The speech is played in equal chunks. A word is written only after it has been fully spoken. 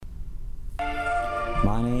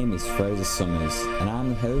My name is Fraser Summers, and I'm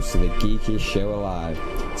the host of the geekiest show alive.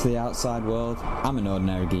 To the outside world, I'm an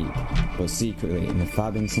ordinary geek, but secretly in the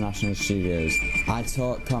Fab International Studios, I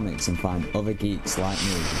talk comics and find other geeks like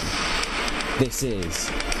me. This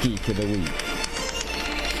is Geek of the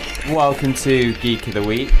Week. Welcome to Geek of the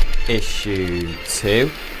Week, issue 2,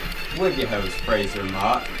 with your hosts Fraser and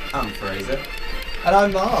Mark. I'm Fraser. And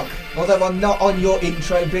I'm Mark. Although I'm not on your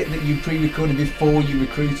intro bit that you pre-recorded before you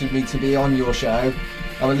recruited me to be on your show,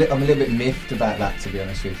 I'm a little bit miffed about that, to be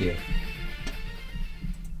honest with you.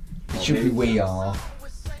 It should be we are.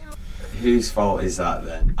 Whose fault is that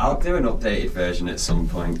then? I'll do an updated version at some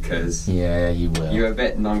point because Yeah, you will. you were a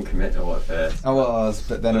bit non-committal at first. I was,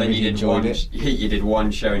 but then I really enjoyed it. You did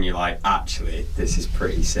one show and you're like, actually, this is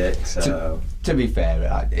pretty sick. So To be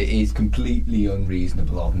fair, it is completely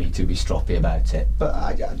unreasonable of me to be stroppy about it, but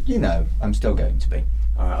I'm still going to be.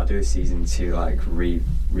 alright, I'll do a season 2 like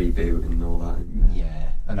reboot and all that. Yeah,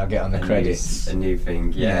 and I'll get on the credits. A new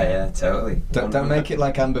thing. Yeah, totally. Don't make it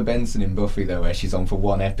like Amber Benson in Buffy though, where she's on for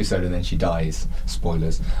one episode and then she dies.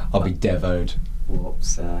 Spoilers. I'll be devoed.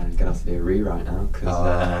 Whoops, I'm gonna have to do a rewrite now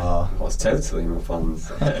because what's totally my plans?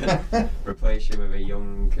 Replace you with a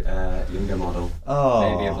younger model. Oh.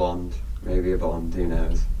 Maybe a blonde, who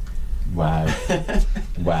knows? Wow.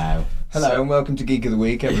 Wow. Hello and welcome to Geek of the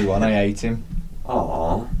Week, everyone. I hate him.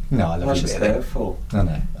 Aww. No, I love That's you just really. hurtful. I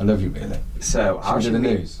know. I love you really. So, how's we your do the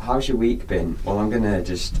week? news? How's your week been? Well, I'm gonna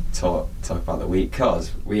just talk about the week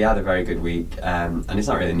because we had a very good week, and it's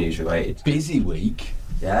not really news related. Busy week.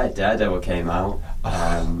 Yeah, Daredevil came out.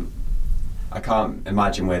 I can't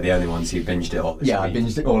imagine we're the only ones who binged it all this week. I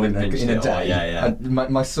binged it all in a day. Yeah.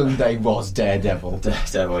 My Sunday was Daredevil.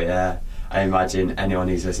 Daredevil, yeah. I imagine anyone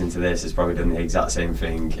who's listening to this has probably done the exact same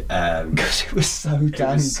thing. Because it was so It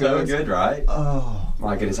damn was so good, right? Oh.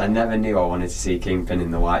 My goodness, I never knew I wanted to see Kingpin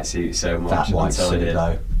in the white suit so much That white until I suit did.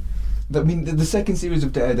 though. I mean, the second series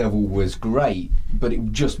of Daredevil was great, but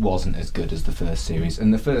it just wasn't as good as the first series.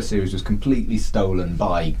 And the first series was completely stolen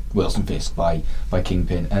by Wilson Fisk, by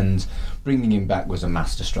Kingpin, and bringing him back was a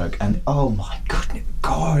masterstroke. And oh my goodness,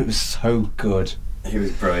 God, it was so good. He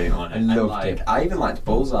was brilliant on it. I loved it. I even liked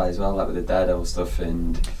Bullseye as well, like with the Daredevil stuff,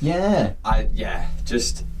 and Yeah.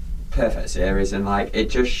 just perfect series, and like it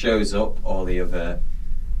just shows up all the other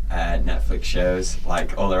Netflix shows,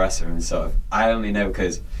 like all the rest of them. Sort of, I only know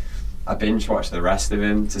because I binge watched the rest of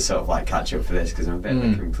them to sort of like catch up for this because I'm a bit of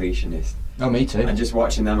a completionist. Oh, me too. And just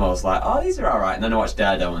watching them, I was like, oh, these are alright. And then I watched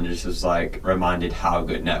Daredevil and just was like reminded how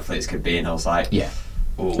good Netflix could be, and I was like, Yeah.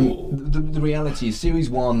 ooh. I mean, the reality is Series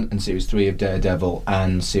 1 and Series 3 of Daredevil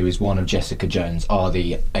and Series 1 of Jessica Jones are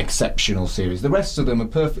the exceptional series. The rest of them are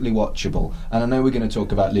perfectly watchable. And I know we're going to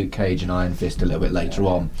talk about Luke Cage and Iron Fist a little bit later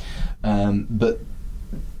on. But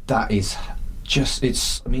that is just,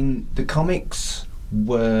 the comics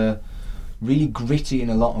were really gritty in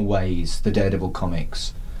a lot of ways, the Daredevil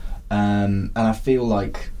comics. And I feel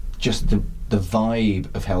like just the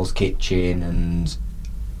vibe of Hell's Kitchen and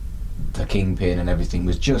the Kingpin and everything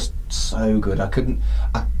was just so good. I couldn't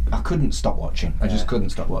stop watching. I just couldn't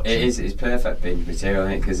stop watching. It's perfect binge material,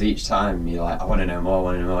 isn't it? Because each time you're like, I want to know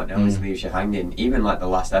more. It always leaves you hanging. Even like the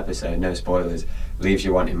last episode, no spoilers, leaves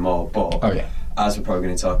you wanting more. But as we're probably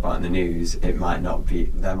going to talk about in the news, there might not be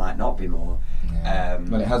more. Yeah.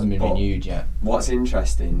 Well, it hasn't been renewed yet. What's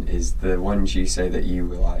interesting is the ones you say that you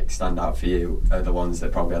were like stand out for you are the ones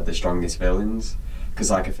that probably had the strongest villains. Because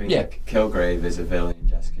like I think Kilgrave as a villain in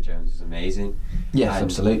Jessica Jones was amazing. Yes, and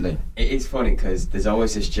absolutely. It is funny because there's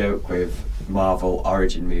always this joke with Marvel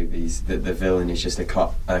origin movies that the villain is just a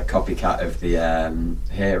copycat of the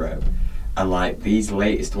hero. And like these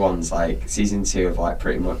latest ones, like season 2 of like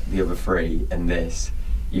pretty much the other 3 and this,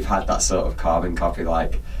 you've had that sort of carbon copy.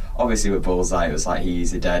 Like obviously with Bullseye it was like he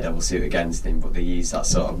used a Daredevil suit against him, but they used that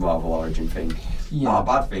sort of Marvel origin thing. Not a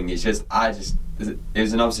bad thing, it's just it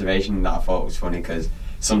was an observation that I thought was funny because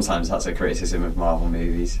sometimes that's a criticism of Marvel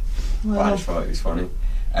movies, but I just thought it was funny.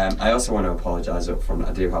 I also want to apologise up front,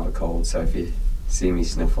 I do have a cold, so if you see me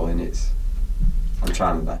sniffling, I'm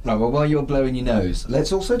trying my best. Right, well, while you're blowing your nose,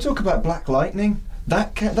 let's also talk about Black Lightning.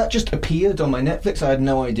 That just appeared on my Netflix. I had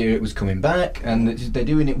no idea it was coming back, and they're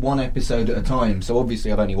doing it one episode at a time, so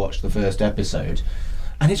obviously I've only watched the first episode.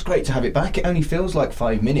 And it's great to have it back. It only feels like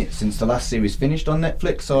 5 minutes since the last series finished on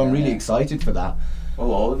Netflix, so I'm really excited for that.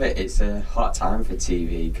 Well, all of it, it's a hot time for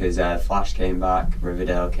TV, because Flash came back,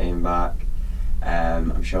 Riverdale came back,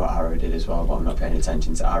 I'm sure Arrow did as well, but I'm not paying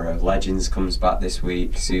attention to Arrow. Legends comes back this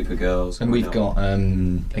week, Supergirl's. And we've got,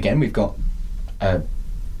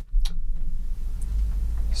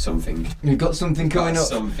 something. We've got something coming up.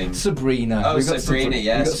 Something. Sabrina. Oh, Sabrina,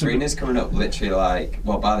 yeah. Sabrina's coming up literally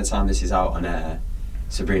by the time this is out on air,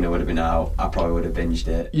 Sabrina would have been out, I probably would have binged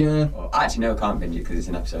it. Yeah. Or, actually, no, I can't binge it because it's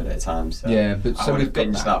an episode at a time. So Yeah, but I so would we've have got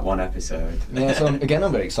binged that one episode. Yeah, so I'm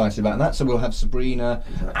very excited about that. So we'll have Sabrina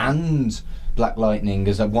and Black Lightning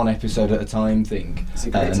as a one episode at a time thing. It's a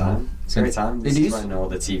great time. It's a great time. This It is. when all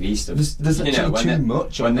the TV stuff. There's actually when too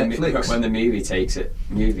much on Netflix. When the movies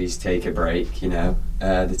take a break, the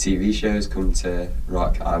TV shows come to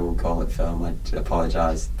rock. I will call it film. I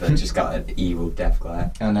apologise. They've just got an evil death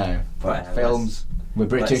glare. I know. But Films. We're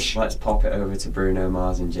British. Let's pop it over to Bruno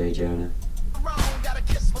Mars and J. Jonah.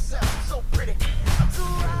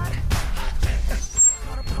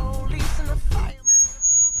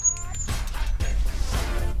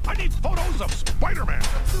 I need photos of Spider-Man.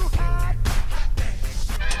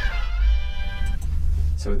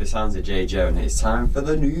 So with the sounds of J. Jonah, it's time for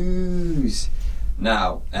the news.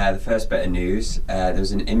 Now, the first bit of news, there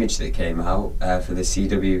was an image that came out for the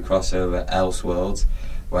CW crossover Elseworlds,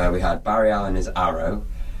 where we had Barry Allen as Arrow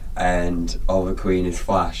and Oliver Queen as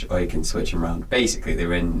Flash, or you can switch them around. Basically,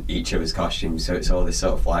 they're in each other's costumes, so it's all this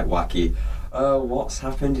sort of like wacky, what's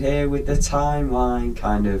happened here with the timeline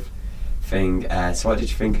kind of thing. So what did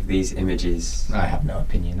you think of these images? I have no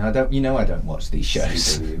opinion. I don't watch these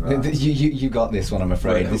shows. CW, right. You got this one, I'm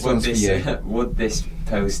afraid. This one's for you. Would this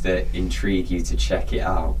poster intrigue you to check it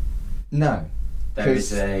out? No.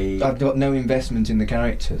 I've got no investment in the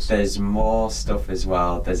characters. There's more stuff as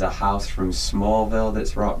well. There's a house from Smallville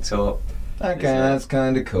that's rocked up. Okay, that's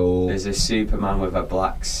kind of cool. There's a Superman with a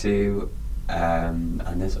black suit, and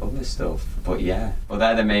there's other stuff. But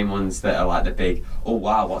they're the main ones that are like the big, oh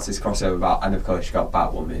wow, what's this crossover about? And of course you got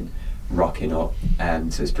Batwoman rocking up,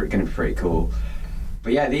 so it's going to be pretty cool.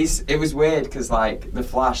 But yeah, it was weird because like the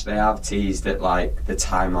Flash, they have teased that like the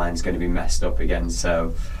timeline's going to be messed up again.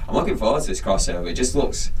 So I'm looking forward to this crossover. It just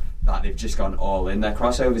looks like they've just gone all in. Their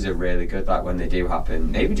crossovers are really good. Like when they do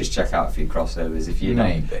happen, maybe just check out a few crossovers if you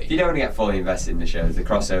don't want to get fully invested in the shows. The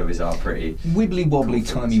crossovers are pretty wibbly wobbly,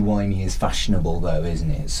 cool timey wimey is fashionable though, isn't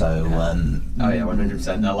it? So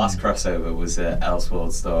 100%. The last crossover was an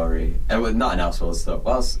Elseworld story. It was not an Elseworld story.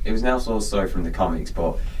 Well, it was an Elseworld story from the comics,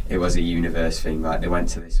 but it was a universe thing. Like they went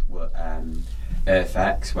to this Earth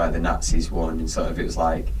X where the Nazis won, and sort of it was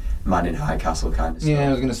like Man in High Castle kind of stuff. Yeah, I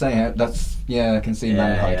was going to say I can see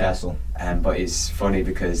Man in High Castle. But it's funny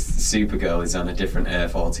because Supergirl is on a different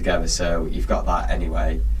Earth altogether, so you've got that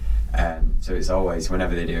anyway. So it's always,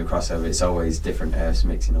 whenever they do a crossover, it's always different Earths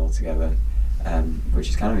mixing all together, which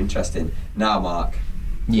is kind of interesting. Now, Mark.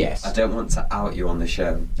 Yes. I don't want to out you on the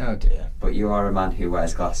show. Oh dear. But you are a man who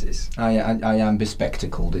wears glasses. I am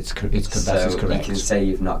bespectacled. That is correct. So you can say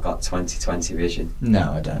you've not got 20/20 vision.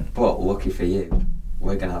 No, I don't. But lucky for you,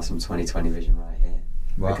 we're going to have some 20/20 vision right here.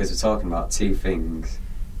 What? Because we're talking about two things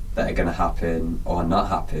that are going to happen or not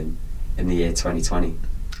happen in the year 2020.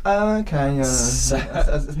 Oh, okay. That's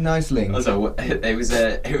a nice link. Also, it was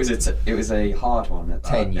a hard one. At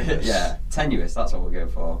that. Tenuous. Yeah, tenuous. That's what we'll go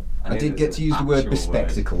for. I did get to use the word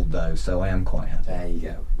bespectacled though, so I am quite happy. There you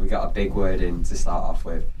go. We got a big word in to start off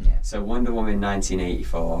with. Yeah. So Wonder Woman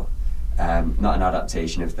 1984, not an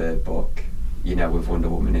adaptation of the book, with Wonder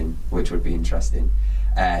Woman in, which would be interesting,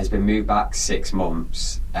 has been moved back 6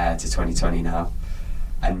 months to 2020 now.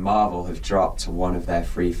 And Marvel have dropped one of their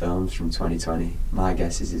 3 films from 2020. My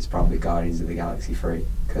guess is it's probably Guardians of the Galaxy 3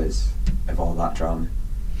 because of all that drama.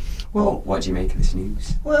 Well, what do you make of this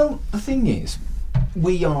news? Well, the thing is,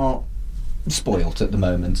 we are spoilt at the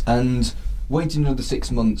moment, and waiting another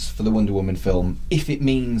 6 months for the Wonder Woman film, if it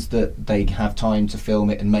means that they have time to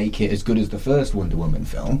film it and make it as good as the first Wonder Woman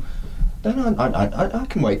film, then I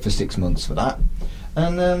can wait for 6 months for that.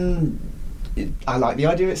 And I like the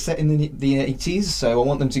idea it's set in the 80s, so I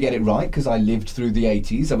want them to get it right because I lived through the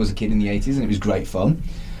 80s. I was a kid in the 80s and it was great fun.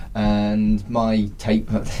 And my tape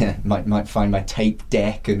might find my tape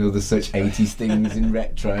deck and other such 80s things in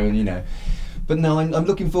retro, and But no, I'm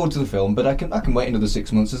looking forward to the film, but I can wait another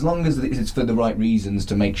 6 months as long as it's for the right reasons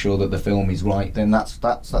to make sure that the film is right. Then that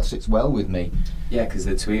sits well with me. Yeah, because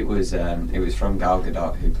the tweet was it was from Gal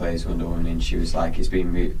Gadot, who plays Wonder Woman, and she was like, it's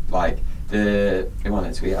been like it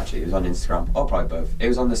wasn't a tweet actually. It was on Instagram, or probably both. It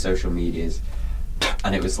was on the social medias,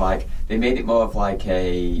 and it was like they made it more of like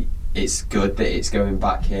it's good that it's going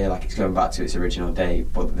back here, like it's going back to its original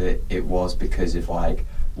date, but that it was because of like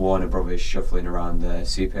Warner Brothers shuffling around the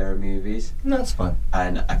superhero movies. No, that's fine.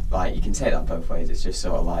 And like you can take that both ways. It's just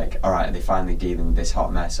sort of like, all right, are they finally dealing with this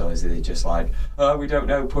hot mess, or is it just like, oh, we don't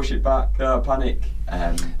know, push it back, panic?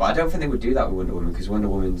 But I don't think they would do that with Wonder Woman because Wonder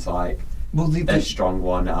Woman's like the strong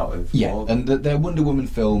one out of all. And their Wonder Woman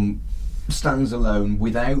film stands alone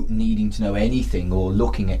without needing to know anything or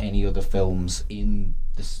looking at any other films in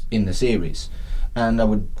the series. and I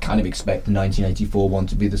would kind of expect the 1984 one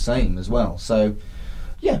to be the same as well. So,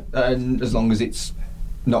 yeah, and as long as it's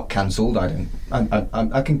not cancelled, I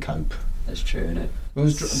can cope. That's true, isn't it? It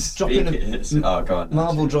was dropping oh, go on.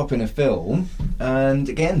 Marvel dropping a film, and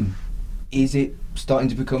again, is it starting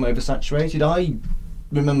to become oversaturated? I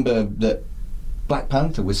remember that Black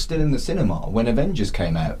Panther was still in the cinema when Avengers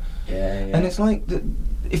came out. Yeah. And it's like,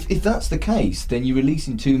 if that's the case, then you're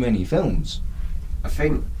releasing too many films. I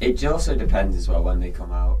think it also depends as well when they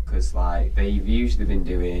come out, because like they've usually been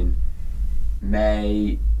doing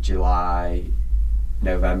May, July,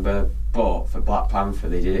 November, but for Black Panther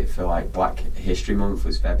they did it for like Black History Month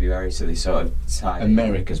was February, so they sort of tied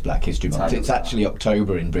America's Black History Month. It's actually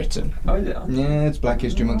October in Britain. Oh, is it? Yeah, it's Black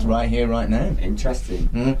History Month right here, right now. Interesting.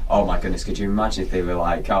 Mm. Oh my goodness, could you imagine if they were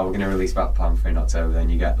like, oh, we're going to release Black Panther in October, then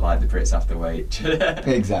you get like the Brits have to wait.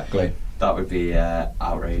 Exactly. That would be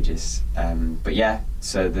outrageous. But yeah,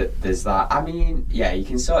 so there's that. I mean, yeah, you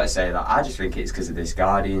can sort of say that. I just think it's because of this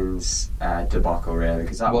Guardians debacle, really.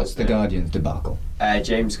 Cause that What's the Guardians debacle?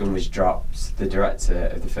 James Gunn was dropped. The director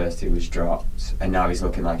of the first two was dropped, and now he's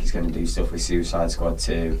looking like he's going to do stuff with Suicide Squad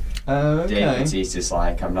 2. Okay. Dave Bautista's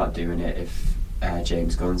like, I'm not doing it if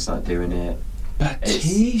James Gunn's not doing it. Batista.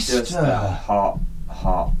 It's just a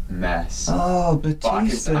hot mess. Oh, But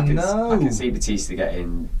Batista, I no. can see Batista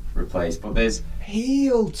getting replaced, but there's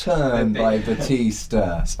Heel turn by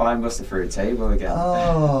Batista. Spinebuster through a table again.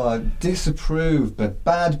 Oh, disapprove, but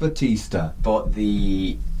bad Batista. But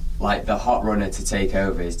the hot runner to take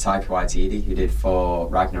over is Taika Waititi, who did Thor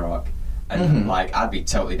Ragnarok, and like I'd be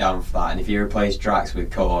totally down for that. And if you replace Drax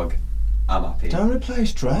with Korg, I'm happy. Don't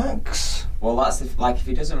replace Drax. Well, that's if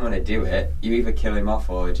he doesn't want to do it, you either kill him off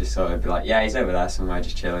or just sort of be like, yeah, he's over there somewhere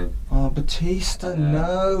just chilling. Oh, Batista,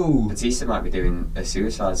 no. Batista might be doing a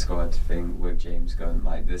Suicide Squad thing with James Gunn,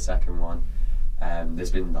 like the second one. There's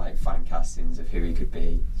been like fan castings of who he could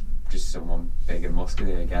be, just someone big and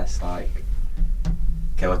muscular, I guess, like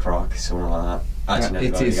Killer Croc, someone like that. Actually,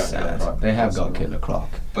 it is sad. They have got Killer Croc.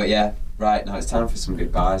 But yeah, right now it's time for some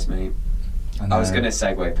goodbyes, mate. I was going to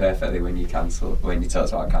segue perfectly when you talked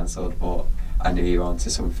about cancelled, but I knew you were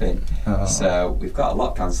onto something. Oh. So we've got a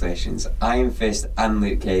lot of cancellations. Iron Fist and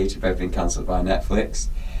Luke Cage have both been cancelled by Netflix.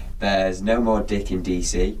 There's no more Dick in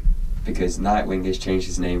DC because Nightwing has changed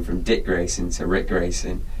his name from Dick Grayson to Rick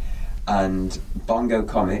Grayson. And Bongo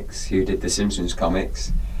Comics, who did the Simpsons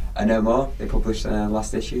comics, are no more. They published their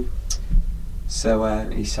last issue. So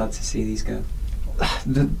he's sad to see these go.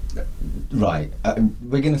 Right,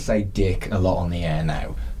 we're going to say Dick a lot on the air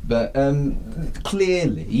now, but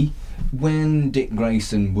clearly when Dick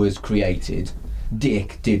Grayson was created,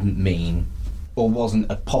 Dick didn't mean or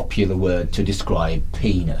wasn't a popular word to describe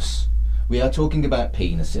penis. We are talking about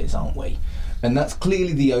penises, aren't we? And that's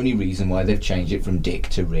clearly the only reason why they've changed it from Dick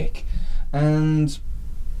to Rick. And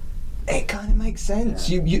it kind of makes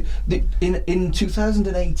sense. Yeah. In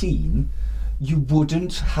 2018, you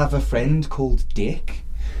wouldn't have a friend called Dick.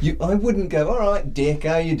 I wouldn't go, all right, Dick,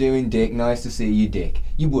 how you doing, Dick? Nice to see you, Dick.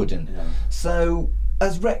 You wouldn't. Yeah. So,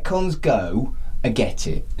 as retcons go, I get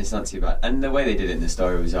it. It's not too bad. And the way they did it in the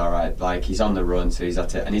story was alright. Like, he's on the run, so he's had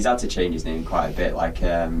to change his name quite a bit. Like,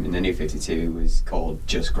 in the New 52, he was called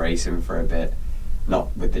Just Grayson for a bit.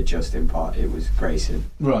 Not with the Justin part, it was Grayson.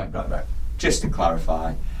 Right. Just to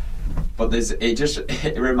clarify. But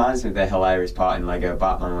it reminds me of the hilarious part in Lego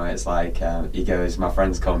Batman where it's like, he goes, my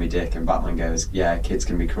friends call me Dick, and Batman goes, yeah, kids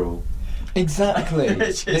can be cruel. Exactly.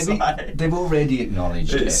 They've already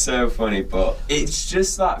acknowledged it. It's so funny, but it's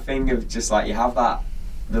just that thing of just like, you have that,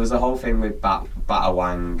 there was a whole thing with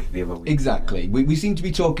Batawang the other week. Exactly. We seem to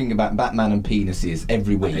be talking about Batman and penises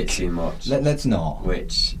every week. A bit too much. Let's not.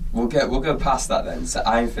 Which, we'll go past that then. So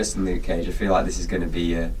Iron Fist and Luke Cage, I feel like this is going to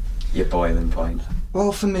be your boiling point.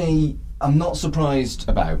 Well, for me, I'm not surprised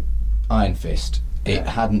about Iron Fist. It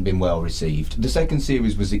hadn't been well received. The second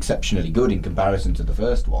series was exceptionally good in comparison to the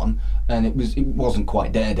first one, and it wasn't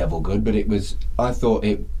quite Daredevil good, but I thought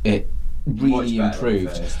it really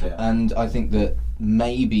improved. First, yeah. And I think that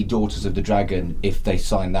maybe Daughters of the Dragon, if they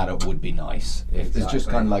sign that up, would be nice. If it's just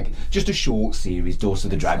kind of like just a short series, Daughters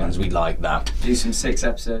of the Dragons, we'd like that. Do some 6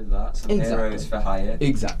 episodes of that, some heroes for hire.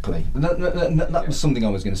 Exactly. That was something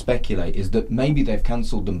I was going to speculate, is that maybe they've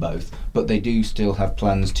cancelled them both, but they do still have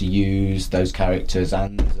plans to use those characters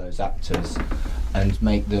and those actors and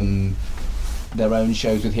make them their own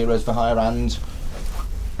shows with heroes for hire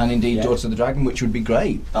and indeed Daughters of the Dragon, which would be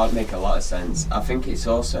great. That would make a lot of sense. I think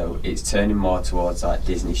it's turning more towards that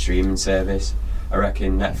Disney streaming service. I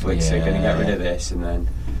reckon Netflix are going to get rid of this, and then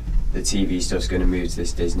the TV stuff's going to move to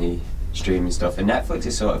this Disney streaming stuff. And Netflix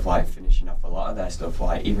is sort of like finishing off a lot of their stuff,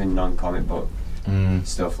 like even non-comic book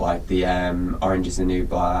stuff like the Orange is the New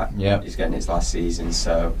Black. Yeah. He's getting his last season,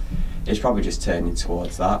 so it's probably just turning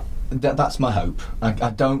towards that. That's my hope.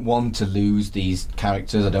 I don't want to lose these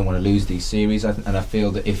characters. I don't want to lose these series, and I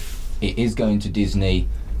feel that if it is going to Disney,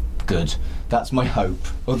 good. That's my hope.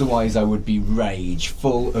 Otherwise, I would be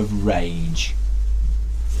full of rage.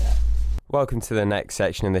 Welcome to the next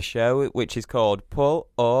section of the show, which is called Pull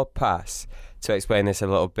or Pass. To explain this a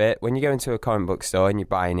little bit, when you go into a comic book store and you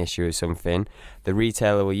buy an issue of something, the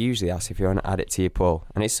retailer will usually ask if you want to add it to your pull.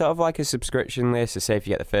 And it's sort of like a subscription list. So say if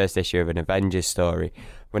you get the first issue of an Avengers story,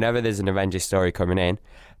 whenever there's an Avengers story coming in,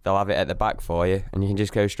 they'll have it at the back for you, and you can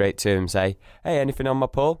just go straight to them and say, hey, anything on my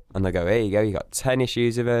pull? And they'll go, here you go, you got 10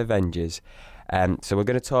 issues of Avengers. So we're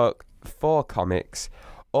going to talk 4 comics,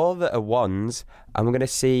 all that are ones, and we're going to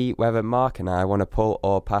see whether Mark and I want to pull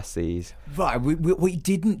or pass these. Right, we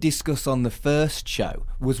didn't discuss on the first show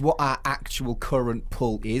was what our actual current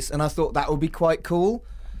pull is, and I thought that would be quite cool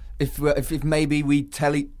if maybe we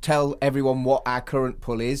tell everyone what our current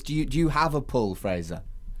pull is. Do you have a pull, Fraser?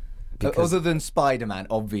 Other than Spider-Man,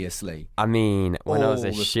 obviously. I mean, when I was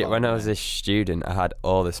Spider-Man. a student, I had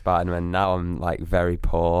all the Spider-Man. Now I'm like very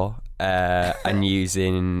poor and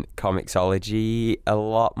using Comixology a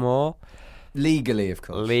lot more. Legally, of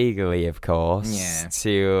course. Yeah.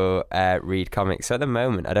 To read comics. So at the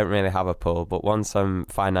moment, I don't really have a pull, but once I'm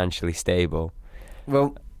financially stable,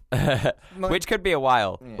 well, which could be a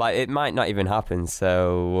while. Yeah. Like it might not even happen.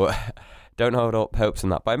 So. Don't hold up hopes on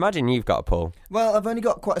that, but I imagine you've got a pull. Well, I've only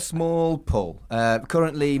got quite a small pull.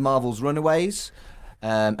 Currently, Marvel's Runaways,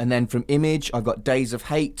 and then from Image, I've got Days of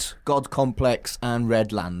Hate, God Complex, and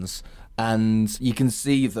Redlands. And you can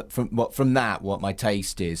see that from that what my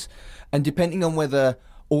taste is. And depending on whether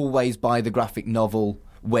always buy the graphic novel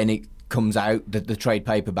when it comes out, the trade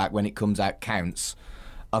paperback when it comes out counts.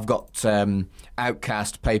 I've got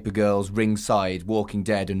Outcast, Paper Girls, Ringside, Walking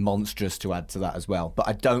Dead, and Monstrous to add to that as well. But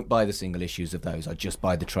I don't buy the single issues of those. I just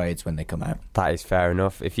buy the trades when they come out. That is fair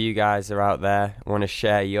enough. If you guys are out there, want to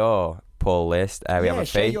share your pull list, we have a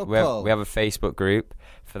Facebook group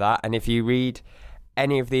for that. And if you read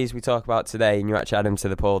any of these we talk about today and you actually add them to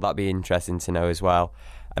the pull, that'd be interesting to know as well.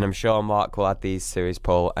 And I'm sure Mark will add these to his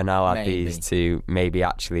pull, and I'll add these to maybe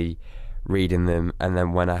actually reading them. And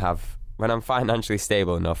then when I'm financially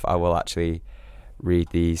stable enough, I will actually read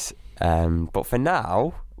these. But for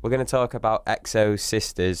now, we're going to talk about Exo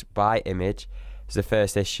Sisters by Image. It was the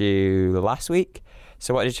first issue last week.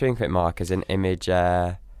 So what did you think of it, Mark, as an Image?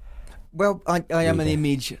 Well, I am an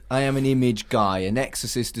Image guy, and Exo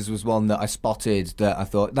Sisters was one that I spotted that I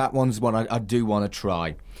thought that one's one I do want to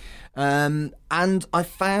try. And I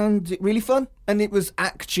found it really fun, and it was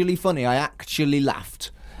actually funny. I actually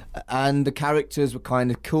laughed. And the characters were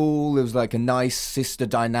kind of cool. There was like a nice sister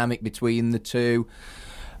dynamic between the two.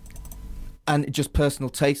 And just personal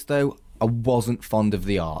taste, though, I wasn't fond of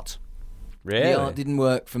the art. Really? The art didn't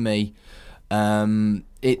work for me.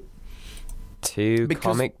 Too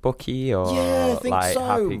comic booky or like so.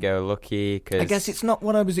 happy-go-lucky? I guess it's not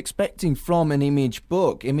what I was expecting from an Image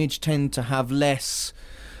book. Image tend to have less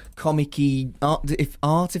comic-y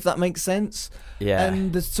art, if that makes sense. Yeah.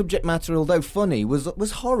 And the subject matter, although funny,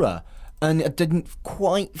 was horror. And I didn't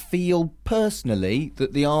quite feel personally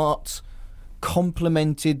that the art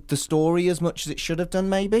complemented the story as much as it should have done,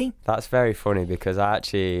 maybe. That's very funny because I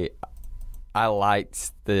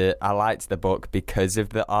liked the book because of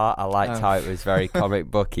the art. I liked how it was very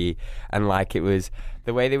comic booky, and like it was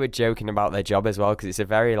the way they were joking about their job as well, because it's a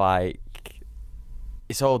very like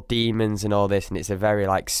it's all demons and all this, and it's a very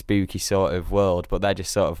like spooky sort of world, but they're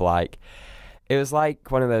just sort of like, it was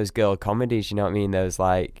like one of those girl comedies, you know what I mean? Those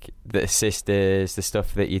like the sisters, the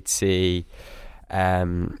stuff that you'd see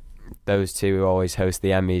those two who always host the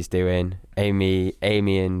Emmys doing, Amy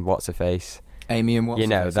and what's her face. Amy and what's her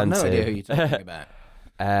face? I have no idea who you're talking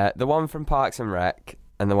about. The one from Parks and Rec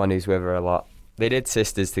and the one who's with her a lot. They did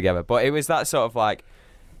Sisters together, but it was that sort of like,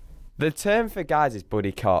 the term for guys is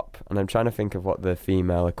buddy cop, and I'm trying to think of what the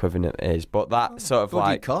female equivalent is, but that sort of buddy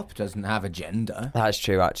like... Buddy cop doesn't have a gender. That's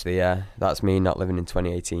true, actually, yeah. That's me not living in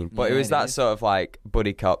 2018. But it was that sort of like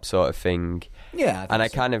buddy cop sort of thing. Yeah, I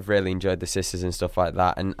kind of really enjoyed the sisters and stuff like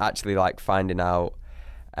that, and actually like finding out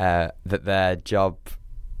that their job...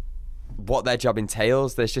 what their job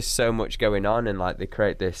entails. There's just so much going on, and like they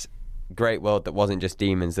create this great world that wasn't just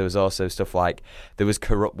demons. There was also stuff like there was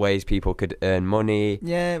corrupt ways people could earn money.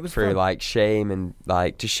 Yeah, it was through fun. Like shame and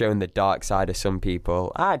like just showing the dark side of some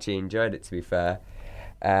people. I actually enjoyed it, to be fair.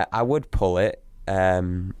 I would pull it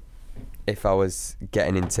if I was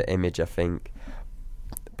getting into Image, I think.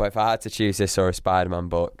 But if I had to choose this or a Spider-Man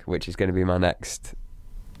book, which is going to be my next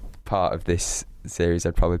part of this series,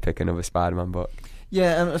 I'd probably pick another Spider-Man book.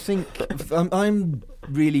 Yeah, and I think I'm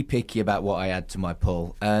really picky about what I add to my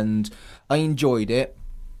pull, and I enjoyed it,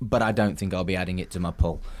 but I don't think I'll be adding it to my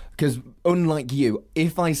pull. Because unlike you,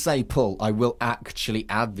 if I say pull, I will actually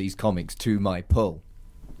add these comics to my pull.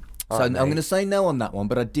 So I'm going to say no on that one,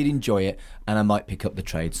 but I did enjoy it, and I might pick up the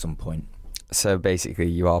trade some point. So basically,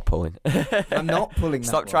 you are pulling. I'm not pulling that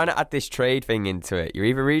Stop trying to add this trade thing into it. You're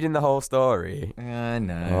either reading the whole story. I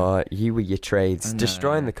know. Or you with your trades.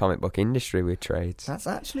 Destroying the comic book industry with trades. That's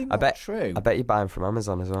actually not true. I bet you buy them from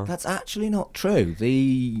Amazon as well. That's actually not true.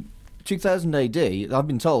 The 2000 AD, I've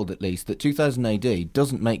been told at least, that 2000 AD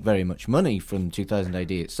doesn't make very much money from 2000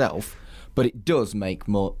 AD itself, but it does make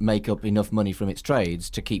up enough money from its trades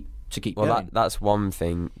to keep going. That's one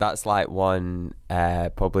thing. That's like one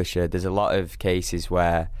publisher. There's a lot of cases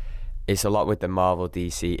where it's a lot with the Marvel,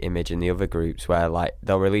 DC, Image and the other groups where like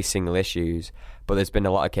they'll release single issues, but there's been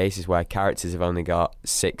a lot of cases where characters have only got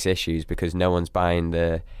 6 issues because no one's buying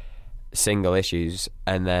the single issues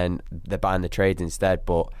and then they're buying the trades instead.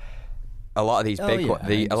 But a lot of these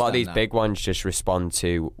big ones just respond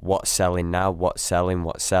to what's selling now, what's selling,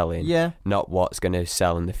 not what's going to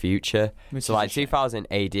sell in the future. So like 2000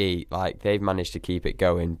 AD, like they've managed to keep it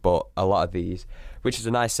going, but a lot of these, which is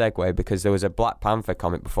a nice segue because there was a Black Panther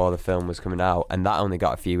comic before the film was coming out, and that only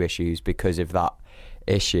got a few issues because of that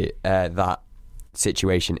that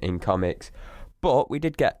situation in comics. But we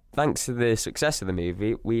did get, thanks to the success of the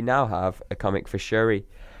movie, we now have a comic for Shuri.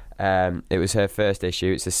 It was her first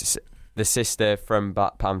issue. It's the sister from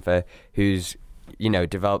Black Panther who's,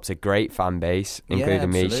 develops a great fan base,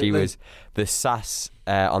 including me. She was, the sass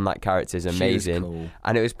on that character is amazing. Cool.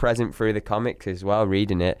 And it was present through the comics as well,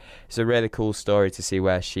 reading it. It's a really cool story to see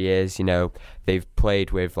where she is. They've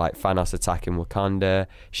played with like Thanos attacking Wakanda.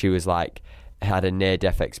 She was like, had a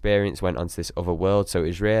near-death experience, went onto this other world. So it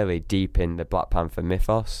was really deep in the Black Panther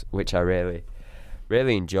mythos, which I really,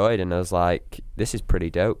 really enjoyed. And I was like, this is pretty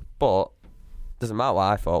dope. But doesn't matter what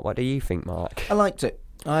I thought. What do you think, Mark? I liked it.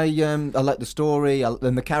 I like the story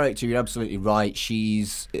and the character. You're absolutely right.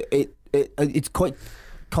 It's quite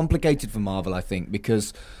complicated for Marvel, I think,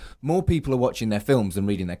 because more people are watching their films than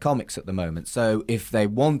reading their comics at the moment. So if they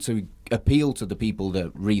want to appeal to the people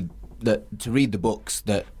to read the books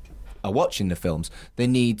that are watching the films, they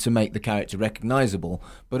need to make the character recognisable.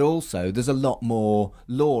 But also, there's a lot more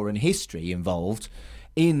lore and history involved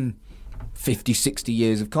in 50, 60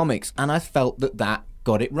 years of comics, and I felt that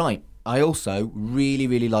got it right. I also really,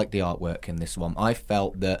 really liked the artwork in this one. I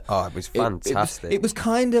felt that it was fantastic. It was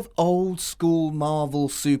kind of old school Marvel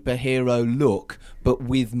superhero look, but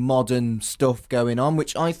with modern stuff going on,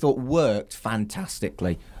 which I thought worked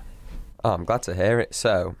fantastically. Oh, I'm glad to hear it.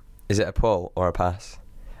 So, is it a pull or a pass?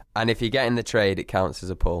 And if you're getting the trade, it counts as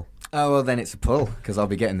a pull. Oh, well, then it's a pull, because I'll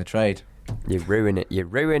be getting the trade. You ruin it.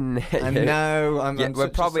 I know. We're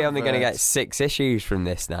probably only going to get 6 issues from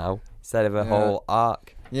this now instead of a whole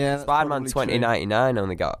arc. Yeah, Spider-Man 2099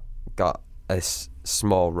 only got a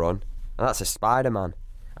small run, and that's a Spider-Man,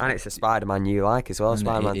 and it's a Spider-Man you like as well.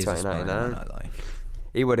 Spider-Man 2099. I like.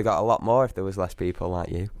 He would have got a lot more if there was less people like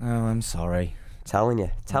you. Oh, I'm sorry. Telling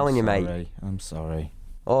you, mate. I'm sorry.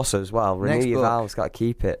 Also, as well, renew your vows. Got to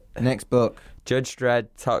keep it. Next book, Judge Dredd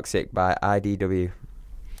Toxic by IDW.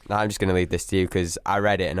 I'm just going to leave this to you because I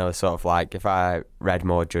read it and I was sort of like, if I read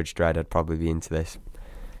more Judge Dredd, I'd probably be into this.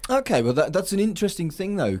 Okay, well, that's an interesting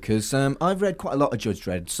thing, though, because I've read quite a lot of Judge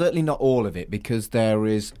Dredd. Certainly not all of it, because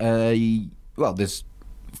there's 40...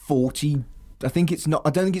 I don't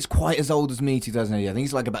think it's quite as old as me, 2008. I think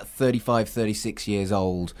it's like about 35, 36 years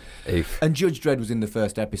old. Oof. And Judge Dredd was in the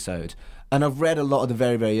first episode. And I've read a lot of the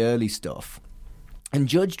very, very early stuff. And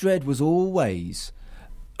Judge Dredd was always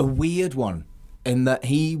a weird one, in that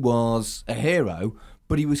he was a hero,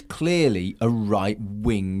 but he was clearly a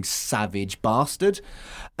right-wing savage bastard.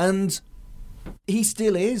 And he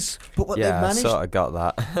still is. But what they've managed... I sort of got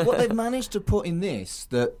that. What they've managed to put in this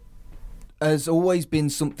that has always been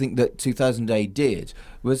something that 2008 did,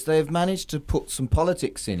 was they've managed to put some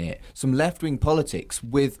politics in it, some left-wing politics,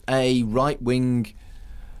 with a right-wing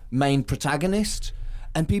main protagonist.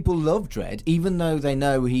 And people love Dredd, even though they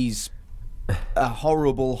know he's a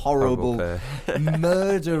horrible,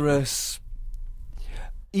 murderous,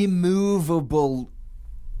 immovable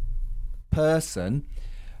person.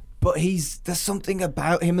 But there's something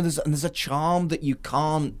about him, and there's a charm that you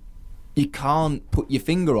can't put your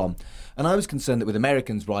finger on. And I was concerned that with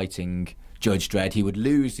Americans writing Judge Dredd, he would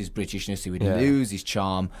lose his Britishness, he would lose his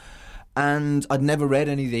charm. And I'd never read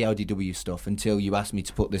any of the IDW stuff until you asked me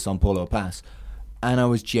to put this on Pull or Pass. And I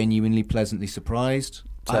was genuinely pleasantly surprised.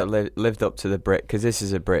 So it lived up to the Brit, because this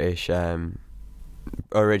is a British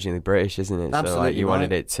originally British, isn't it? Absolutely, so like you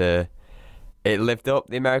wanted it to. It lived up.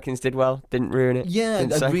 The Americans did well. Didn't ruin it. Yeah,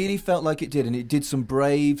 I really felt like it did, and it did some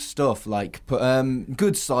brave stuff. Like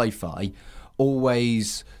good sci-fi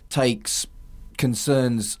always takes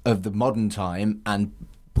concerns of the modern time and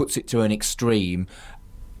puts it to an extreme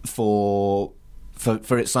for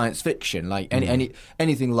its science fiction. Like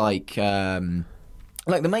anything like The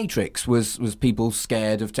Matrix was people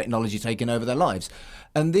scared of technology taking over their lives.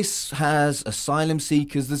 And this has asylum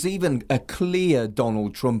seekers. There's even a clear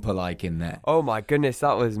Donald Trump-alike in there. Oh my goodness,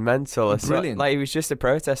 that was mental. Brilliant. Like he was just a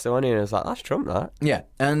protester, wasn't he? And I was like, that's Trump, that. Yeah,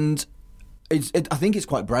 and I think it's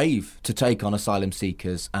quite brave to take on asylum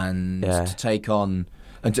seekers and to take on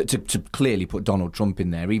and to clearly put Donald Trump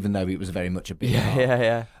in there, even though it was very much a big part.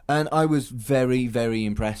 Yeah. And I was very, very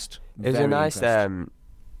impressed. It was a nice.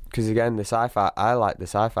 Because again, the sci-fi, I like the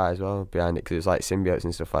sci-fi as well behind it because it was like symbiotes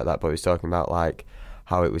and stuff like that. But it was talking about like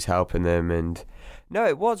how it was helping them, and no,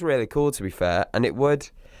 it was really cool to be fair. And it would,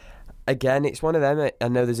 again, it's one of them. I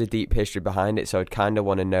know there's a deep history behind it, so I'd kind of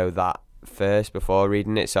want to know that first before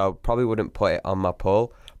reading it. So I probably wouldn't put it on my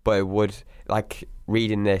pull, but it would, like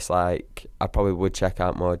reading this, like I probably would check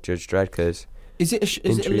out more Judge Dredd because. Is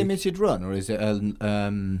it a limited run or is it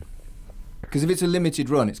because if it's a limited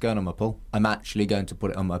run, it's going on my pull. I'm actually going to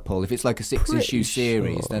put it on my pull. If it's like a 6-issue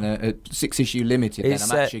series, then a 6-issue limited, then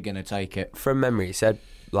I'm actually going to take it. From memory, it said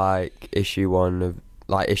like issue one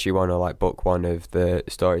or like book one of the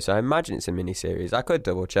story. So I imagine it's a mini-series. I could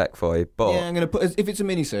double check for you, but yeah, I'm going to put. If it's a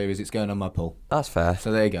mini-series, it's going on my pull. That's fair.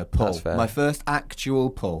 So there you go, pull. That's fair. My first actual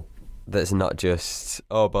pull. That's not just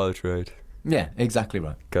by trade. Yeah, exactly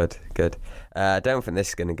right. Good. I don't think this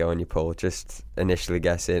is going to go on your poll. Just initially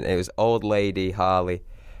guessing. It was Old Lady Harley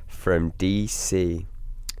from DC.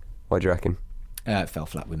 What do you reckon? It fell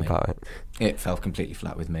flat with me. About it. It fell completely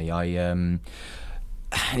flat with me.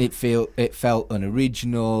 It felt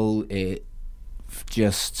unoriginal. It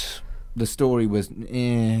just the story was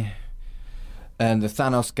and the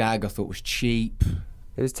Thanos gag I thought was cheap.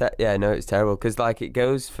 It was it's terrible because like it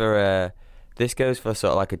goes for this goes for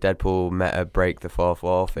sort of like a Deadpool meta break the fourth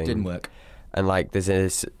wall thing. Didn't work. And like there's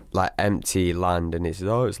this like empty land and it's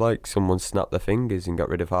like someone snapped their fingers and got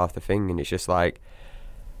rid of half the thing, and it's just like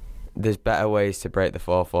there's better ways to break the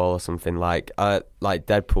fourth wall or something like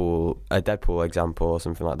Deadpool, a Deadpool example or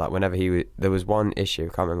something like that. Whenever there was one issue, I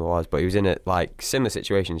can't remember what it was, but he was in a like similar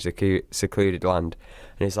situation, secluded land,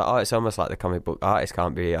 and it's like it's almost like the comic book artist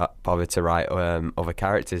can't be bothered to write other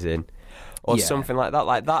characters in. Or something like that.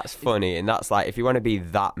 Like that's funny, and that's like if you want to be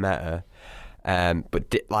that meta.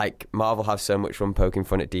 But like Marvel have so much fun poking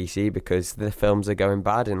fun at DC because the films are going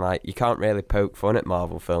bad, and like you can't really poke fun at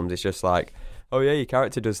Marvel films. It's just like, oh yeah, your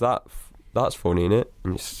character does that. That's funny, innit?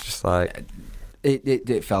 And it's just like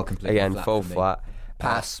it fell completely again flat full for me. flat.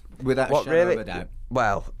 Pass without a shadow of a doubt.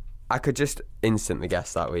 Well, I could just instantly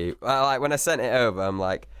guess that with you. Like when I sent it over, I'm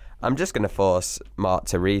like, I'm just gonna force Mark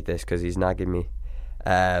to read this because he's nagging me.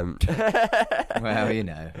 Well,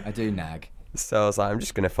 I do nag. So I was like, I'm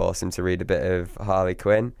just going to force him to read a bit of Harley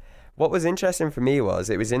Quinn. What was interesting for me was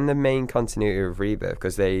it was in the main continuity of Rebirth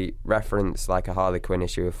because they referenced like a Harley Quinn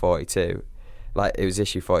issue of 42. Like it was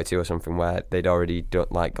issue 42 or something where they'd already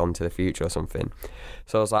gone to the future or something.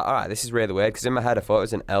 So I was like, all right, this is really weird because in my head I thought it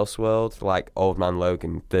was an Elseworld, like Old Man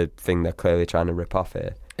Logan, the thing they're clearly trying to rip off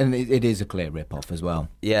here. And it is a clear rip-off as well.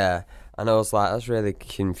 Yeah. And I was like, that's really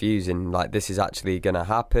confusing. Like, this is actually going to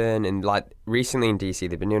happen. And, like, recently in DC,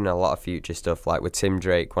 they've been doing a lot of future stuff, like with Tim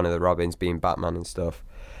Drake, one of the Robins, being Batman and stuff.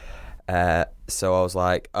 So I was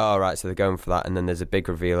like, oh, right, so they're going for that. And then there's a big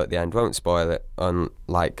reveal at the end. Won't spoil it,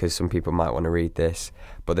 because some people might want to read this.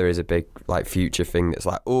 But there is a big, like, future thing that's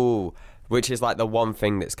like, ooh, which is, like, the one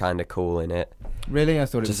thing that's kind of cool in it. Really? I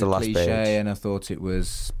thought it was a cliche page. And I thought it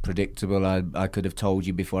was predictable. I could have told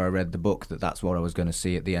you before I read the book that that's what I was going to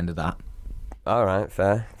see at the end of that. All right,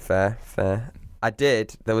 fair. I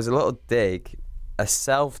did. There was a little dig, a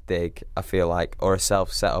self-dig, I feel like, or a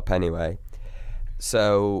self-setup anyway.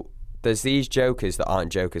 So there's these Jokers that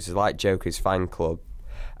aren't Jokers. They're like Joker's fan club.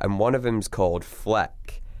 And one of them's called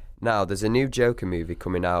Fleck. Now, there's a new Joker movie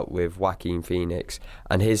coming out with Joaquin Phoenix.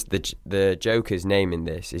 And the Joker's name in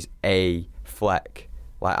this is A. Fleck,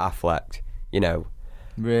 like Affleck, you know.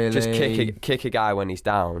 Really? Just kick a guy when he's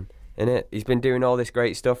down, innit? He's been doing all this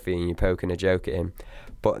great stuff for you and you're poking a joke at him.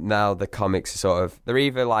 But now the comics are sort of, they're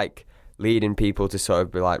either like leading people to sort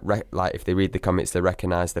of be like if they read the comics, they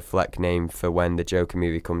recognise the Fleck name for when the Joker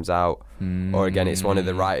movie comes out. Or again, it's one of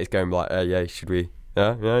the writers going like, hey, yeah, should we?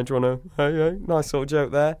 Yeah, do you want to? Hey, nice little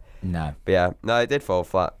joke there. No. But yeah, no, it did fall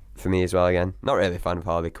flat for me as well again. Not really a fan of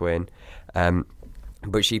Harley Quinn.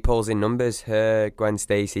 But she pulls in numbers. Her, Gwen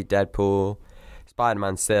Stacy, Deadpool.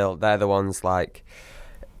 Spider-Man still, they're the ones like,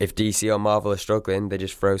 if DC or Marvel are struggling, they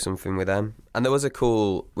just throw something with them. And there was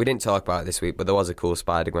we didn't talk about it this week, but there was a cool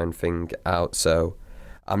Spider-Gwen thing out, so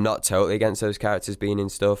I'm not totally against those characters being in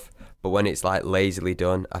stuff, but when it's like lazily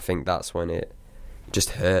done, I think that's when it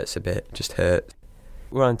just hurts a bit, just hurts.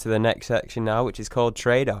 We're on to the next section now, which is called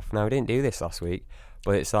Trade-Off. Now, we didn't do this last week,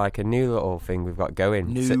 but it's like a new little thing we've got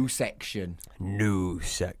going. New section.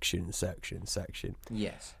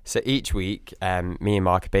 Yes. So each week, me and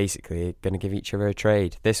Mark are basically going to give each other a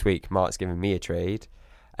trade. This week, Mark's giving me a trade,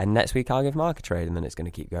 and next week I'll give Mark a trade, and then it's going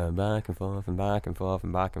to keep going back and forth and back and forth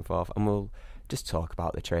and back and forth, and we'll just talk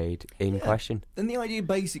about the trade in question. And the idea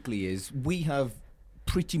basically is we have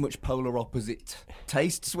pretty much polar opposite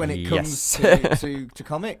tastes when it comes to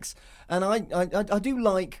comics, and I do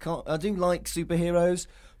like superheroes,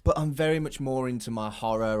 but I'm very much more into my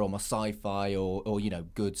horror or my sci-fi or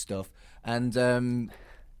good stuff. And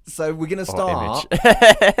so we're gonna start.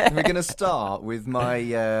 We're gonna start with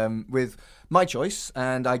my choice,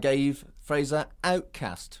 and I gave Fraser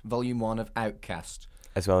Outcast, Volume 1 of Outcast.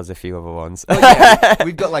 As well as a few other ones. Oh, yeah,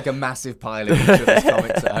 we've got like a massive pile of each other's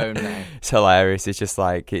comics at home now. It's hilarious. It's just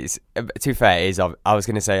like, to be fair, it is. I was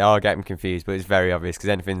going to say, I'll get them confused, but it's very obvious because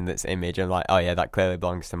anything that's Image, I'm like, oh yeah, that clearly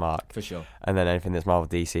belongs to Mark. For sure. And then anything that's Marvel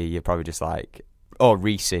DC, you're probably just like, or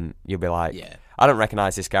recent, you'll be like, yeah, I don't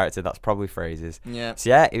recognise this character, that's probably Fraser's. Yeah. So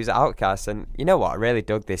yeah, it was Outcast, and you know what, I really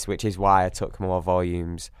dug this, which is why I took more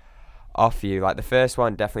volumes off you. Like the first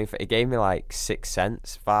one, definitely, it gave me like Sixth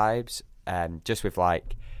Sense vibes, just with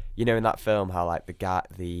like, you know, in that film, how like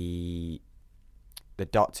the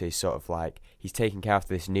doctor is sort of like, he's taking care of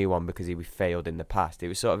this new one because he failed in the past. It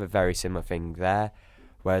was sort of a very similar thing there,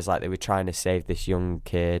 whereas like they were trying to save this young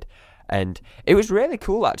kid, and it was really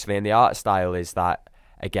cool actually. And the art style is that,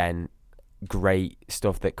 again, great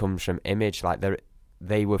stuff that comes from Image. Like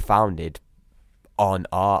they were founded on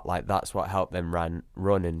art. Like that's what helped them run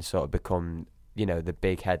and sort of become, you know, the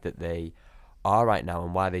big head that they are right now,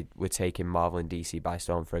 and why they were taking Marvel and DC by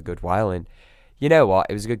storm for a good while. And you know what,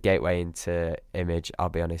 it was a good gateway into Image, I'll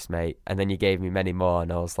be honest, mate. And then you gave me many more,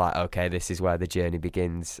 and I was like, okay, this is where the journey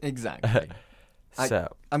begins. Exactly. So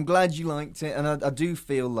I'm glad you liked it, and I do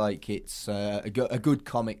feel like it's a good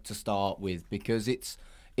comic to start with, because it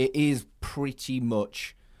is pretty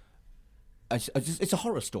much it's a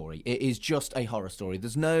horror story. It is just a horror story.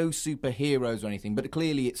 There's no superheroes or anything, but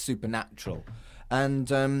clearly it's supernatural. And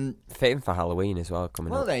fitting for Halloween as well,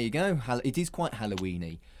 coming up. Well, there you go. It is quite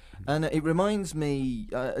Halloween-y. And it reminds me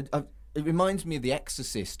of The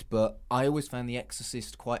Exorcist, but I always found The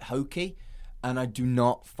Exorcist quite hokey, and I do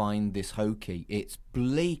not find this hokey. It's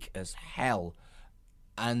bleak as hell,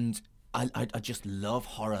 and I just love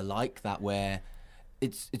horror like that, where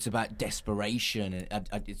it's about desperation, and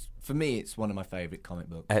for me, it's one of my favourite comic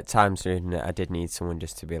books. At times reading it, I did need someone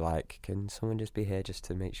just to be like, can someone just be here just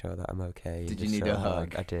to make sure that I'm okay? Did you need a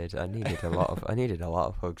hug? I did. I needed a lot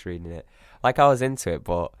of hugs reading it. Like, I was into it,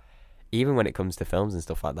 but even when it comes to films and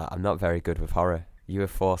stuff like that, I'm not very good with horror. You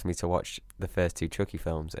have forced me to watch the first two Chucky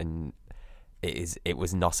films, and it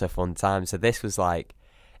was not a fun time. So this was like,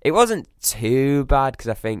 it wasn't too bad, because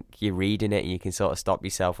I think you're reading it and you can sort of stop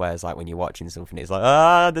yourself, whereas like when you're watching something, it's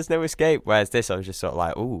like, there's no escape. Whereas this, I was just sort of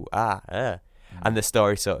like, and the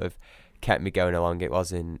story sort of kept me going along. It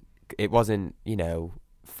wasn't, you know,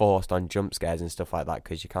 forced on jump scares and stuff like that,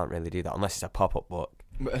 because you can't really do that unless it's a pop-up book.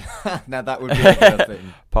 Now that would be a good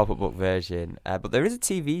thing. Pop-up book version. But there is a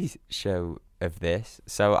TV show of this,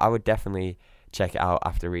 so I would definitely check it out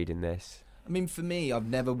after reading this. I mean, for me, I've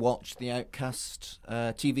never watched the Outcast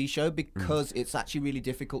TV show, because it's actually really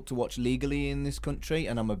difficult to watch legally in this country,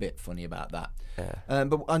 and I'm a bit funny about that. Yeah.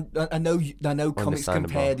 But I know Comics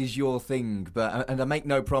Compared is your thing, and I make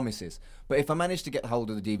no promises. But if I manage to get hold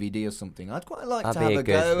of the DVD or something, I'd quite like to have a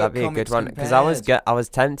go That'd be at a good one, because I was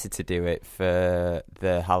tempted to do it for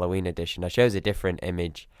the Halloween edition. I chose a different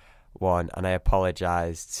Image one, and I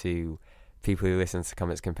apologise to people who listen to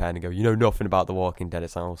Comics Compared and go, you know nothing about The Walking Dead.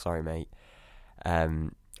 It's like, oh, sorry, mate.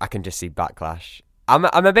 I can just see backlash. I'm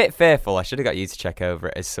a bit fearful. I should have got you to check over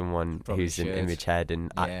it as someone Probably who's should. an Image head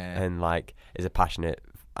and like is a passionate.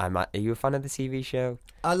 Are you a fan of the TV show?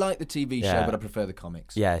 I like the TV show, but I prefer the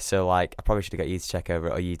comics. Yeah, so like I probably should have got you to check over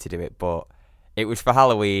it, or you to do it, but it was for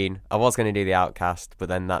Halloween. I was going to do the Outcast, but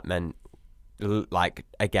then that meant, like,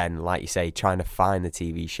 again, like you say, trying to find the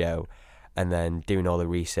TV show and then doing all the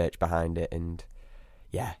research behind it, and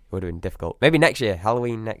yeah, it would have been difficult. Maybe next year,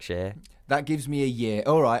 Halloween next year. That gives me a year.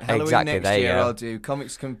 All right, Halloween exactly, next year I'll do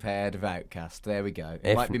Comics Compared of Outcast. There we go.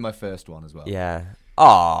 It might be my first one as well. Yeah.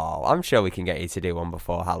 Oh, I'm sure we can get you to do one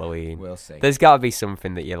before Halloween. We'll see. There's got to be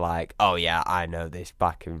something that you're like, oh yeah, I know this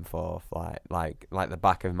back and forth, like the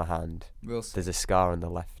back of my hand. We'll see. There's a scar on the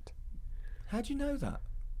left. How do you know that?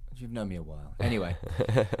 You've known me a while. Anyway,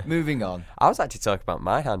 moving on. I was actually talking about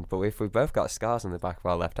my hand, but if we've both got scars on the back of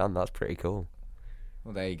our left hand, that's pretty cool.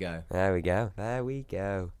 Well, there you go. There we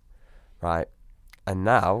go. Right. And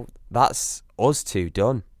now, that's us two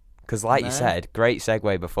done. Because like you said, great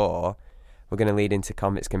segue before, we're going to lead into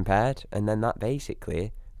Comics Compared, and then that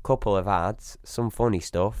basically, couple of ads, some funny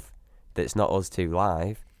stuff that's not us two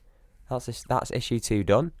live. That's issue 2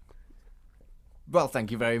 done. Well,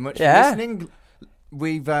 thank you very much for listening.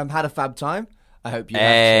 We've had a fab time. I hope you have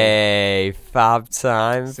too. Hey, fab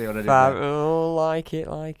time. See what I did there? Oh, like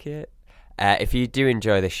it. If you do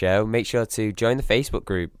enjoy the show, make sure to join the Facebook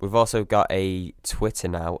group. We've also got a Twitter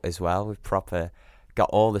now as well. We've got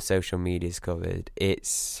all the social medias covered.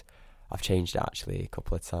 I've changed it actually a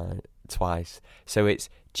couple of twice. So it's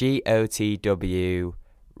GOTW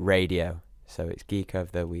Radio. So it's Geek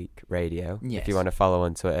of the Week Radio. Yes. If you want to follow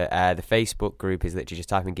on Twitter. The Facebook group is literally just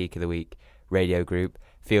type in Geek of the Week Radio group.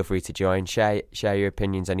 Feel free to join. Share your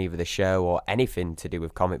opinions on either the show or anything to do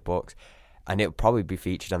with comic books. And it'll probably be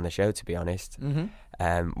featured on the show, to be honest.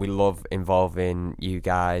 Mm-hmm. We love involving you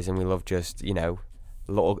guys, and we love just,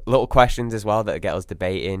 little questions as well that get us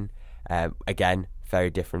debating. Again, very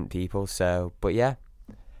different people. So, but yeah,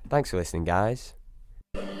 thanks for listening, guys.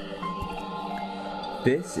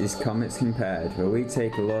 This is Comics Compared, where we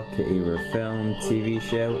take a look at either a film, TV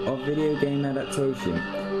show, or video game adaptation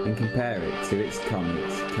and compare it to its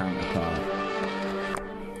comics counterpart.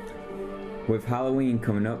 With Halloween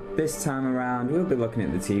coming up, this time around we'll be looking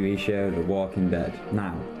at the TV show The Walking Dead.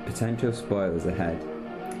 Now, potential spoilers ahead.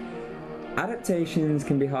 Adaptations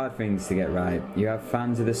can be hard things to get right. You have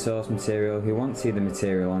fans of the source material who want to see the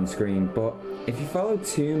material on screen, but if you follow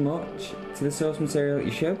too much to the source material,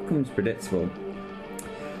 your show becomes predictable.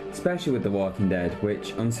 Especially with The Walking Dead,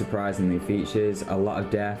 which unsurprisingly features a lot of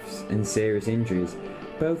deaths and serious injuries,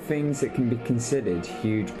 both things that can be considered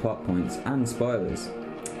huge plot points and spoilers.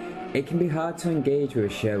 It can be hard to engage with a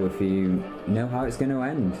show if you know how it's going to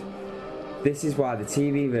end. This is why the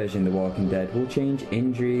TV version of The Walking Dead will change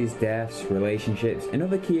injuries, deaths, relationships and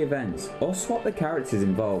other key events, or swap the characters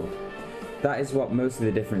involved. That is what most of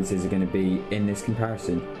the differences are going to be in this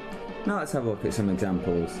comparison. Now let's have a look at some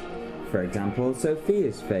examples. For example,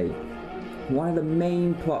 Sophia's fate. One of the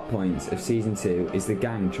main plot points of Season 2 is the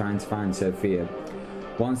gang trying to find Sophia.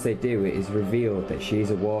 Once they do, it is revealed that she is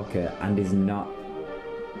a walker and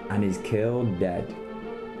is killed dead.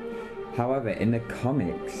 However, in the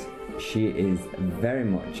comics, she is very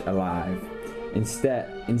much alive.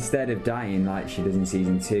 Instead of dying like she does in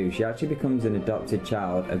Season 2, she actually becomes an adopted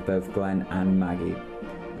child of both Glenn and Maggie.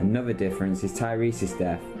 Another difference is Tyrese's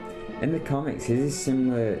death. In the comics, his is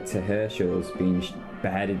similar to Herschel's being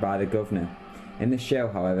beheaded by the governor. In the show,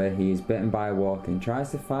 however, he is bitten by a walker and tries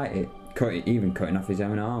to fight it, even cutting off his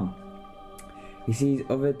own arm. He sees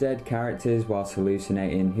other dead characters whilst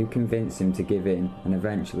hallucinating who convince him to give in, and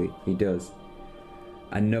eventually he does.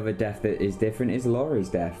 Another death that is different is Laurie's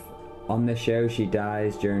death. On the show she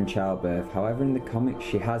dies during childbirth, however in the comics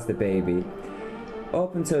she has the baby,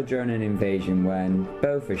 up until during an invasion when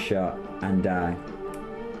both are shot and die.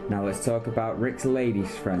 Now let's talk about Rick's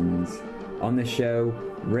ladies friends. On the show,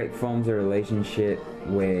 Rick forms a relationship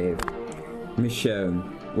with Michonne,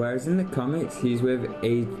 whereas in the comics he's with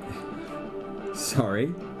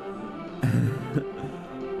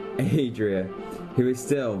Adria, who is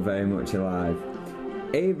still very much alive.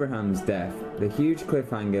 Abraham's death, the huge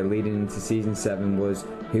cliffhanger leading into Season 7 was,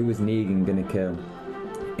 who was Negan gonna kill?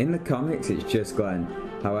 In the comics it's just Glenn,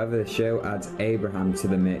 however the show adds Abraham to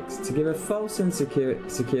the mix to give a false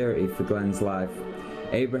security for Glenn's life.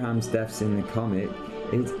 Abraham's deaths in the comic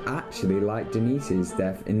is actually like Denise's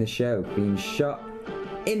death in the show, being shot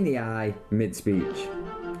in the eye mid-speech.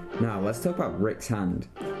 Now let's talk about Rick's hand.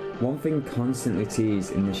 One thing constantly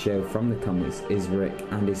teased in the show from the comics is Rick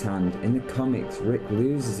and his hand. In the comics, Rick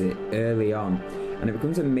loses it early on, and it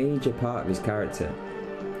becomes a major part of his character.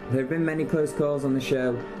 There have been many close calls on the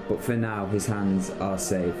show, but for now his hands are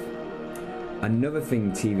safe. Another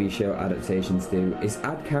thing TV show adaptations do is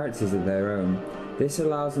add characters of their own. This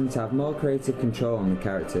allows them to have more creative control on the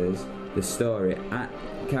characters, the story,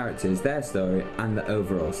 their story, and the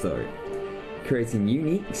overall story, creating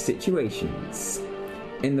unique situations.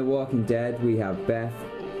 In The Walking Dead, we have Beth,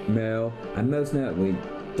 Merle, and most notably,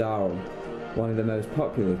 Daryl, one of the most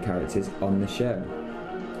popular characters on the show.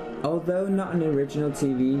 Although not an original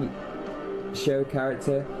TV show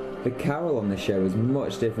character, the Carol on the show is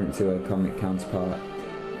much different to her comic counterpart.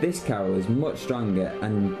 this Carol is much stronger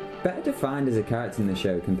and better defined as a character in the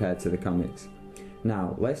show compared to the comics.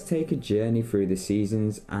 Now, let's take a journey through the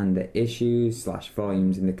seasons and the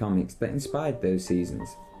issues/volumes in the comics that inspired those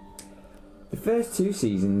seasons. The first 2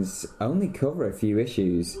 seasons only cover a few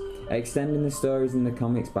issues, extending the stories in the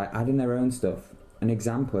comics by adding their own stuff. An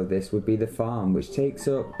example of this would be The Farm, which takes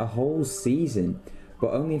up a whole season,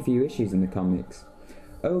 but only a few issues in the comics.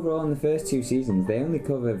 Overall, in the first 2 seasons, they only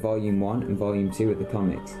cover Volume 1 and Volume 2 of the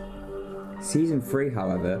comics. Season 3,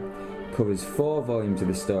 however, covers 4 volumes of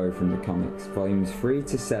the story from the comics, Volumes 3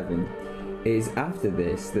 to 7. It is after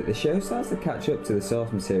this that the show starts to catch up to the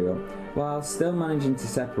source material, while still managing to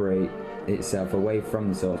separate itself away from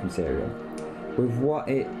the source material, with what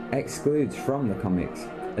it excludes from the comics,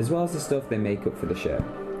 as well as the stuff they make up for the show.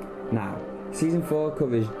 Now, Season 4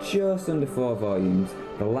 covers just under 4 volumes,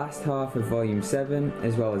 the last half of Volume 7,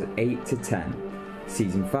 as well as 8 to 10.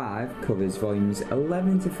 Season 5 covers Volumes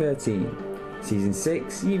 11 to 13. Season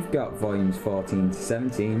 6, you've got Volumes 14 to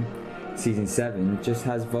 17. Season 7 just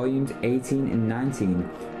has Volumes 18 and 19,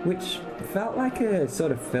 which felt like a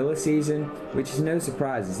sort of filler season, which is no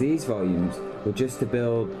surprise as these volumes were just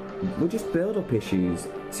build up issues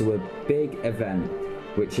to a big event,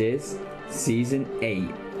 which is Season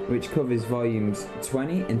 8, which covers Volumes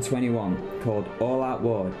 20 and 21, called All Out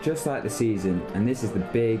War, just like the season, and this is the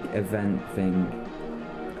big event thing.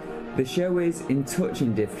 The show is in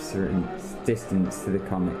touching distance to the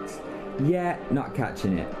comics, yet not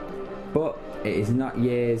catching it, but it is not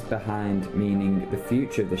years behind, meaning the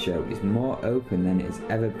future of the show is more open than it has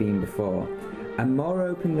ever been before, and more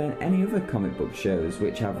open than any other comic book shows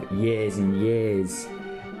which have years and years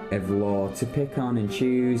of lore to pick on and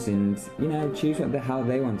choose, and choose how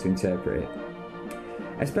they want to interpret it.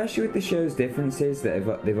 Especially with the show's differences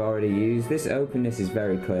that they've already used, this openness is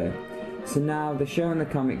very clear. So now the show and the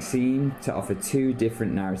comics seem to offer 2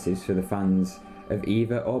 different narratives for the fans of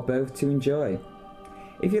either or both to enjoy.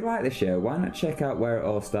 If you like the show, why not check out where it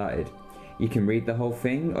all started? You can read the whole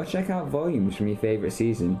thing or check out volumes from your favourite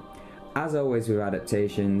season. As always with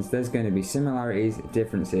adaptations, there's going to be similarities,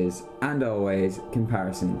 differences, and always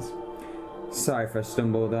comparisons. Sorry if I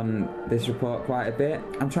stumbled on this report quite a bit.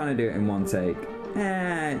 I'm trying to do it in one take.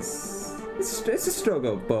 It's a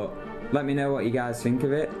struggle, but let me know what you guys think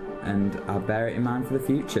of it, and I'll bear it in mind for the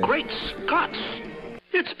future. Great Scott!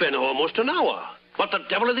 It's been almost an hour. What the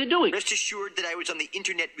devil are they doing? Rest assured that I was on the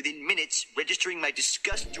internet within minutes, registering my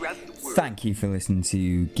disgust throughout the world. Thank you for listening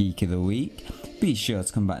to Geek of the Week. Be sure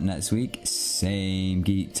to come back next week. Same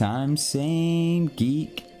geek time, same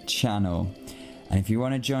geek channel. And if you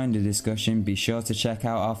want to join the discussion, be sure to check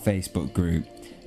out our Facebook group.